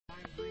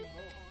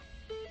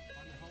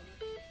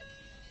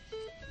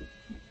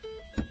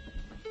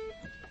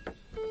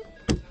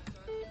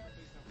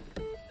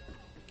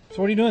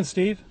So what are you doing,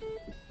 Steve?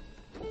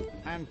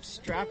 I'm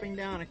strapping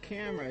down a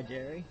camera,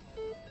 Jerry.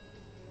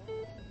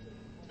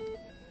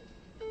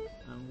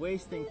 I'm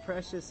wasting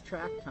precious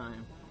track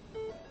time.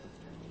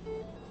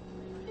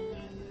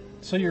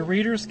 So your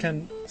readers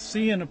can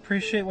see and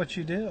appreciate what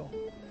you do.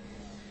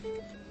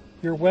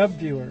 Your web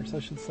viewers, I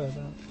should say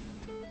that.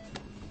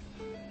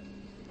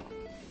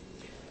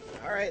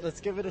 All right, let's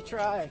give it a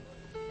try.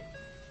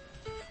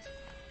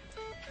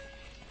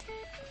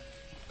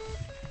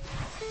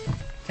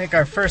 Take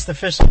our first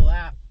official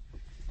lap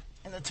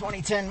in the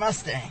 2010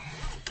 Mustang.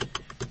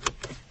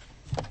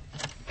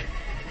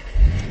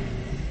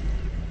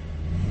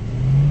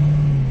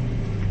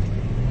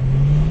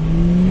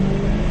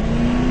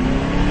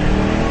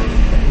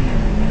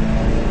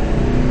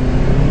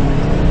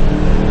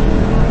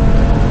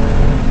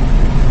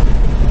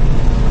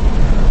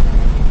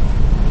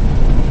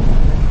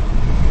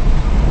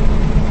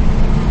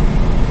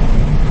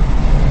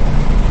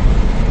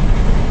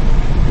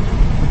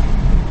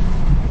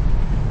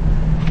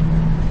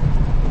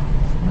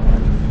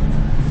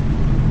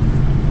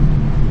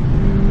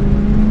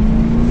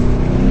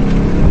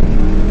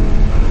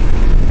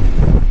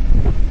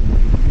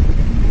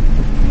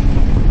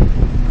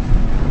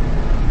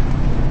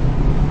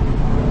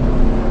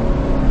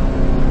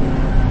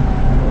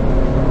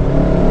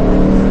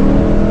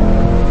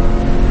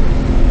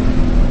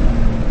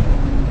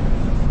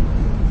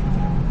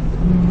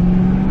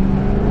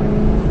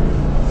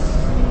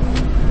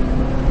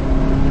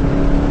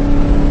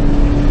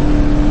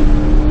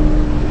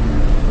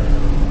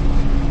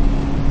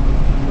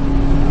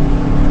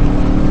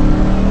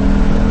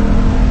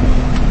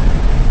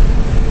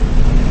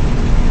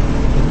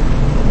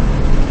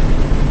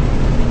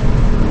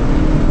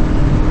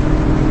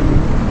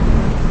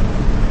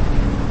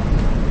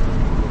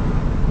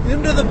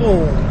 Into the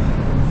bull.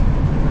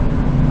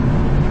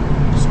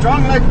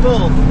 Strong like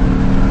bull.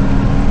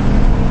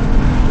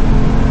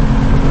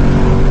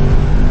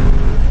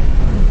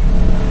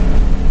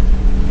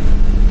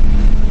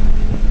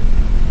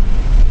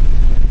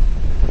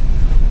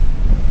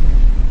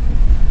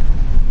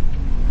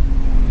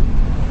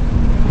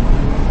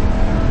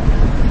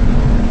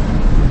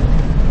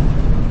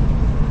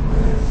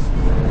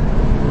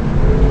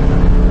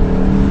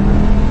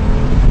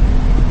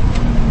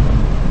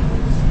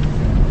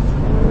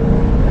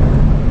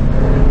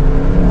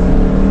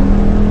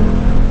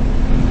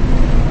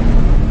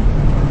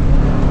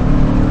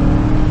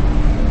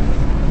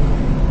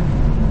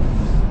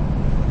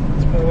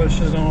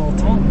 Shows on all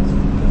the time.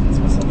 That's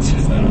what's up.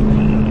 Says that.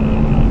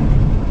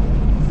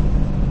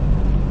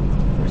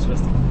 We're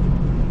supposed to.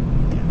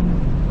 Yeah.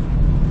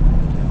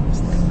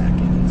 Just come back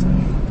in. So.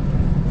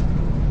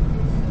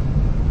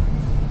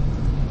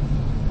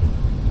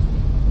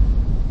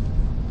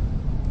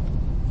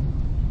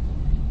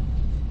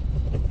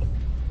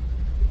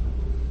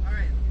 All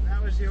right, that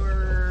was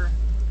your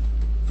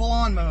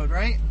full-on mode,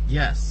 right?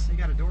 Yes. So you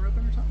got a door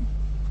open or something?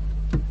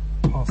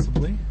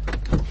 Possibly.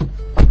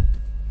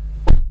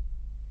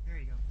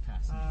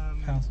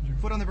 Passenger.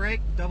 Foot on the brake,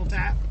 double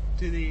tap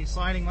to the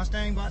sliding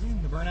Mustang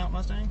button, the burnout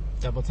Mustang.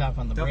 Double tap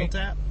on the Double brake.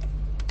 tap.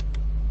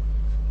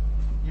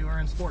 You are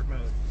in sport mode.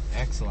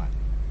 Excellent.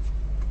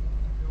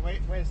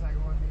 Wait a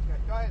second.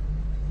 Go ahead.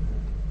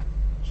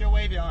 She'll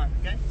wave you on,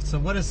 okay? So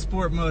what is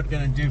sport mode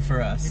going to do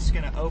for us? It's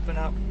going to open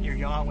up your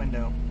yaw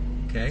window.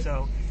 Okay.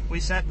 So we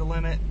set the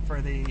limit for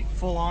the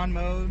full-on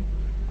mode,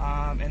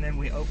 and then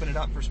we open it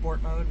up for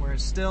sport mode, where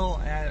it's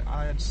still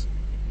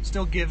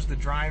gives the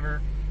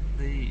driver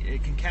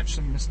it can catch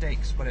some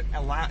mistakes, but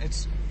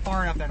it's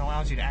far enough that it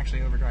allows you to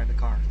actually overdrive the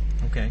car.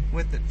 Okay.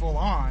 With it full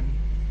on,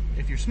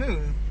 if you're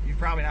smooth, you're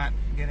probably not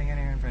getting any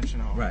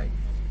intervention at all. Right.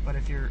 But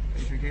if you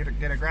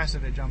get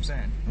aggressive, it jumps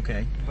in.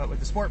 Okay. But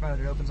with the sport mode,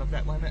 it opens up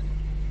that limit,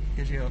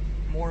 gives you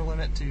more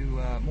limit to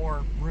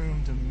more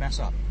room to mess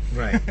up.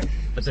 Right.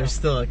 But there's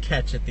still a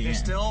catch at the end. There's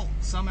still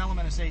some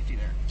element of safety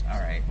there. All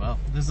right. Well,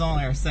 this is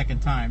only our second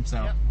time,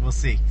 so Yep. we'll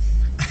see.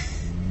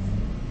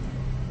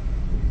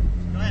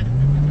 Go ahead.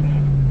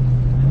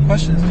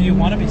 Question is, do you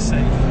want to be safe?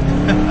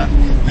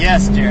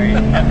 Yes, Jerry.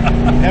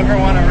 Never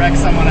want to wreck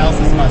someone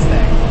else's Mustang.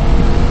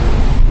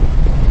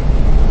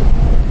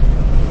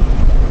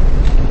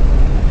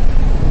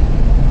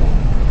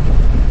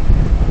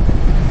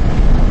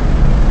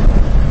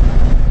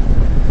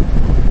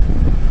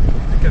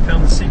 I think I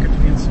found the secret to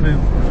being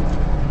smooth.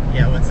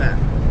 Yeah, what's that?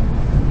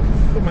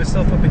 Put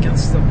myself up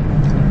against them.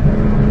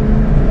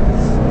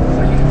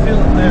 So you can feel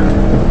it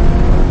there.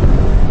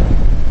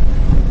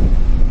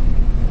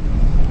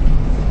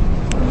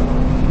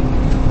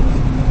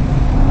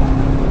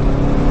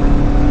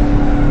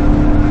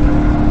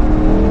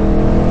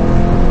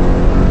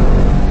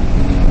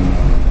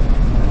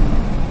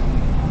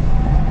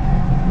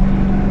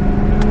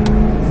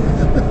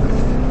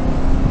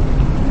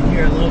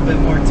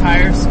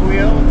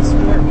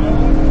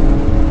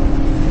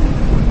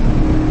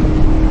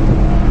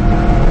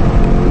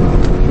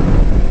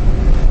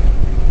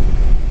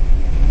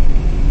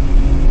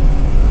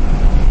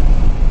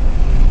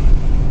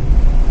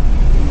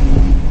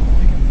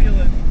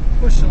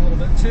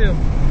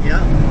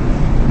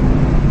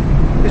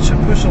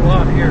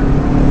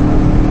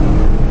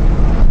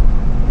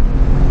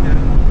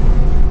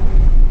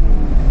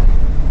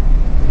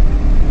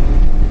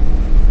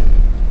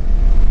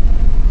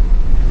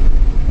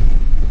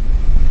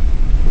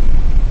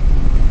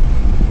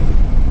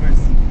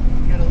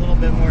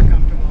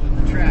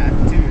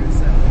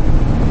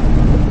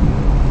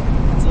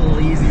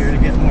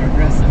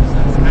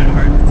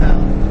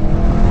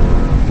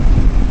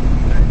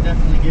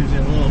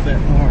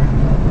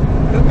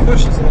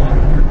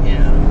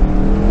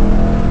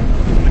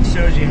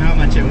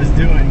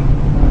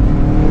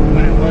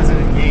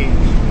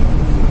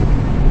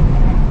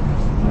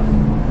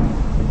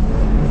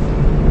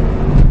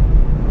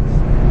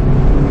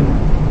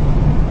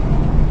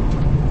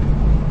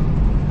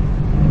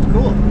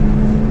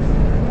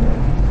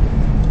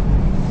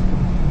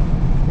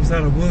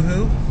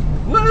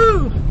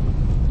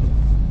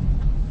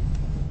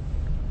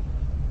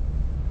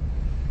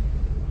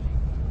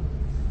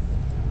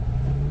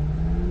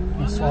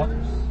 swap.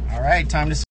 All right, time to